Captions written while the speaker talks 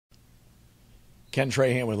Ken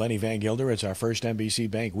Trahan with Lenny Vangilder. It's our First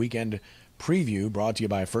NBC Bank weekend preview brought to you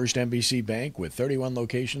by First NBC Bank with 31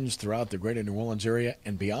 locations throughout the greater New Orleans area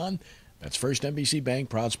and beyond. That's First NBC Bank,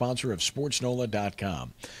 proud sponsor of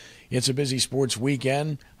SportsNola.com. It's a busy sports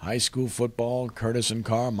weekend. High school football, Curtis and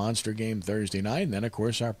Karr, monster game Thursday night. And then, of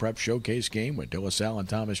course, our prep showcase game with De La Salle and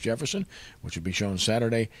Thomas Jefferson, which will be shown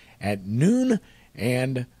Saturday at noon.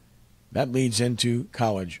 And that leads into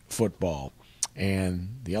college football.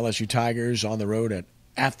 And the LSU Tigers on the road at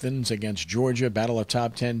Athens against Georgia, battle of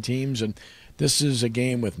top 10 teams. And this is a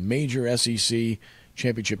game with major SEC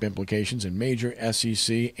championship implications and major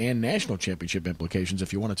SEC and national championship implications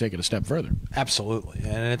if you want to take it a step further. Absolutely.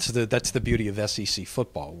 And that's the beauty of SEC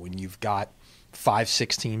football. When you've got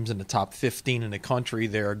 5-6 teams in the top 15 in the country,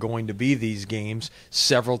 there are going to be these games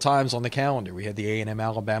several times on the calendar. We had the A&M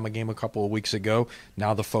Alabama game a couple of weeks ago.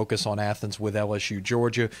 Now the focus on Athens with LSU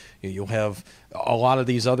Georgia. You'll have a lot of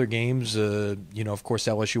these other games. Of course,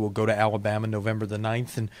 LSU will go to Alabama November the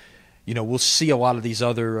 9th, and we'll see a lot of these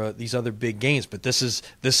other big games. But this is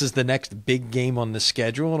the next big game on the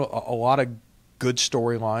schedule. A lot of good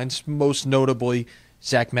storylines. Most notably,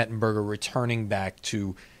 Zach Mettenberger returning back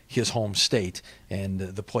to his home state and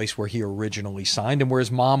the place where he originally signed and where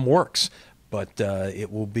his mom works. But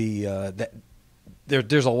it will be that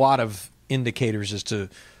there's a lot of indicators as to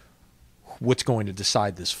what's going to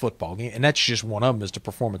decide this football game, and that's just one of them is the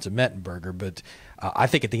performance of Mettenberger. But I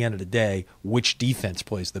think at the end of the day, which defense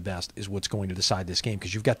plays the best is what's going to decide this game,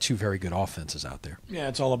 because you've got two very good offenses out there. Yeah,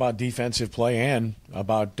 it's all about defensive play and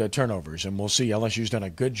about turnovers, and we'll see. LSU's done a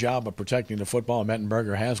good job of protecting the football.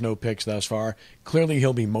 Mettenberger has no picks thus far. Clearly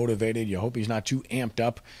he'll be motivated. You hope he's not too amped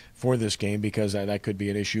up for this game, because that could be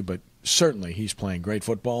an issue, but certainly he's playing great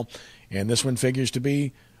football, and this one figures to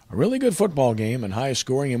be a really good football game and high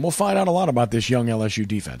scoring, and we'll find out a lot about this young LSU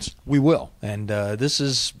defense. We will, and this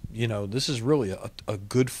is really a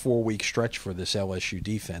good 4-week stretch for this LSU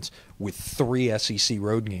defense with 3 SEC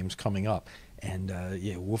road games coming up, and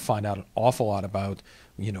we'll find out an awful lot about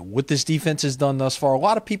what this defense has done thus far. A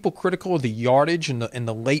lot of people critical of the yardage and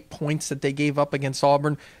the late points that they gave up against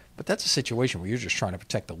Auburn, but that's a situation where you're just trying to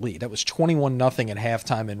protect the lead. That was 21-0 at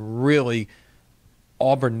halftime, and really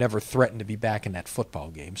Auburn never threatened to be back in that football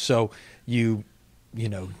game. So you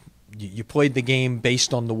played the game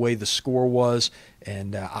based on the way the score was,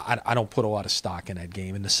 and I don't put a lot of stock in that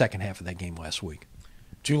game, in the second half of that game last week.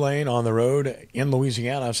 Tulane on the road in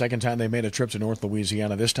Louisiana. Second time they made a trip to North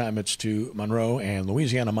Louisiana. This time it's to Monroe, and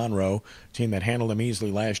Louisiana-Monroe, team that handled them easily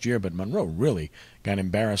last year, but Monroe really got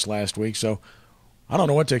embarrassed last week. So I don't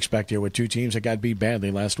know what to expect here with two teams that got beat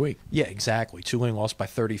badly last week. Yeah, exactly. Tulane lost by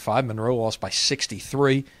 35. Monroe lost by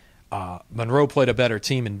 63. Monroe played a better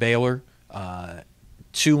team in Baylor.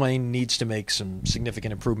 Tulane needs to make some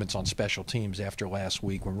significant improvements on special teams after last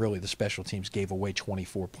week, when really the special teams gave away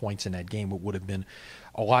 24 points in that game. It would have been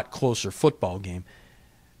a lot closer football game.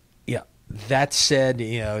 Yeah, that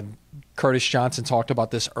said, Curtis Johnson talked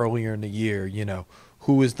about this earlier in the year.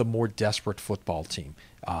 Who is the more desperate football team?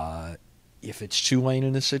 If it's Tulane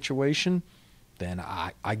in this situation, then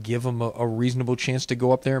I give them a reasonable chance to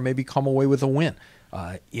go up there and maybe come away with a win.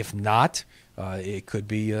 If not, it could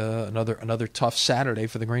be another tough Saturday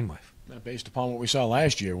for the Green Wave. Based upon what we saw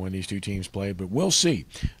last year when these two teams played, but we'll see.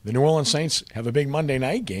 The New Orleans Saints have a big Monday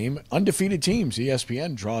night game. Undefeated teams.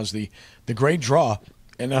 ESPN draws the great draw,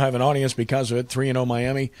 and they'll have an audience because of it. 3-0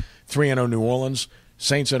 Miami, 3-0 New Orleans.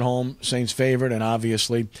 Saints at home, Saints favored, and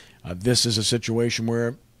obviously this is a situation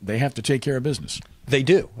where they have to take care of business. They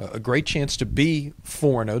do. A great chance to be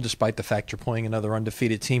 4-0, despite the fact you're playing another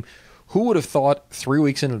undefeated team. Who would have thought 3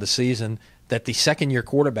 weeks into the season that the second-year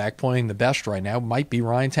quarterback playing the best right now might be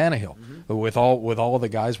Ryan Tannehill? Mm-hmm. With all of the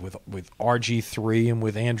guys, with RG3 and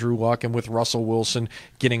with Andrew Luck and with Russell Wilson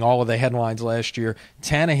getting all of the headlines last year,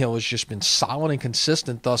 Tannehill has just been solid and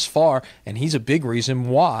consistent thus far, and he's a big reason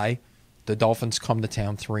why the Dolphins come to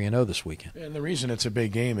town 3-0 this weekend. And the reason it's a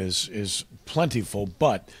big game is plentiful,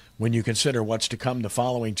 but when you consider what's to come the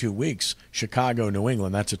following 2 weeks, Chicago, New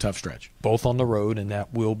England, that's a tough stretch. Both on the road, and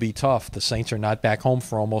that will be tough. The Saints are not back home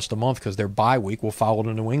for almost a month because their bye week will follow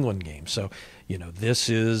the New England game. So, this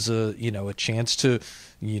is a chance to,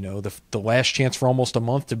 the last chance for almost a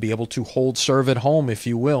month to be able to hold serve at home, if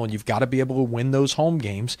you will, and you've got to be able to win those home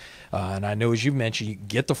games. And I know, as you mentioned, you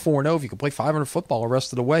get to 4-0. If you can play 500 football the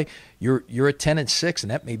rest of the way, you're at 10-6,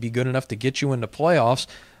 and that may be good enough to get you into playoffs.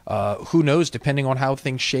 Who knows? Depending on how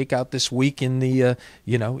things shake out this week in the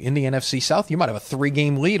in the NFC South, you might have a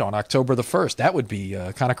 3-game lead on October the 1st. That would be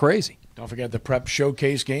kind of crazy. Don't forget the prep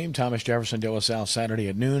showcase game, Thomas Jefferson, De La Salle, Saturday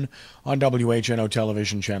at noon on WHNO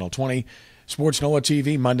Television Channel 20. Sports NOLA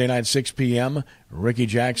TV, Monday night, 6 p.m. Ricky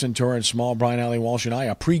Jackson, Torrance Small, Brian Alley Walsh, and I.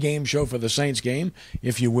 A pregame show for the Saints game,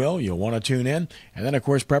 if you will. You'll want to tune in. And then, of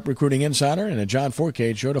course, Prep Recruiting Insider and a John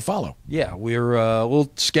Forcade show to follow. Yeah, we're a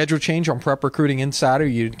little schedule change on Prep Recruiting Insider.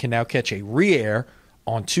 You can now catch a re-air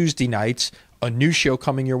on Tuesday nights. A new show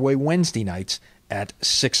coming your way Wednesday nights at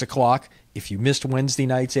 6 o'clock. If you missed Wednesday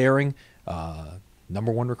night's airing,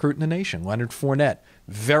 number one recruit in the nation, Leonard Fournette.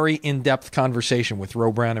 Very in-depth conversation with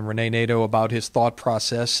Ro Brown and Renee Nato about his thought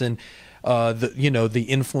process and the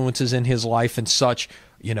influences in his life and such.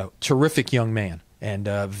 Terrific young man, and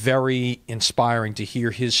very inspiring to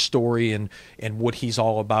hear his story and what he's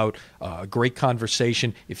all about. Great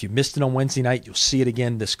conversation. If you missed it on Wednesday night, you'll see it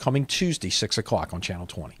again this coming Tuesday, 6 o'clock on Channel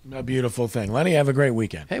 20. A beautiful thing. Lenny, have a great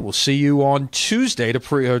weekend. Hey, we'll see you on Tuesday to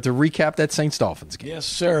recap that Saints-Dolphins game. Yes,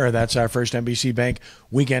 sir. That's our First NBC Bank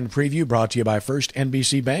weekend preview, brought to you by First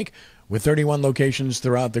NBC Bank, with 31 locations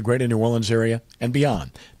throughout the greater New Orleans area and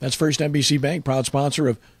beyond. That's First NBC Bank, proud sponsor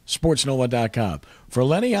of SportsNOLA.com. For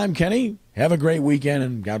Lenny, I'm Kenny. Have a great weekend,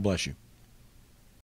 and God bless you.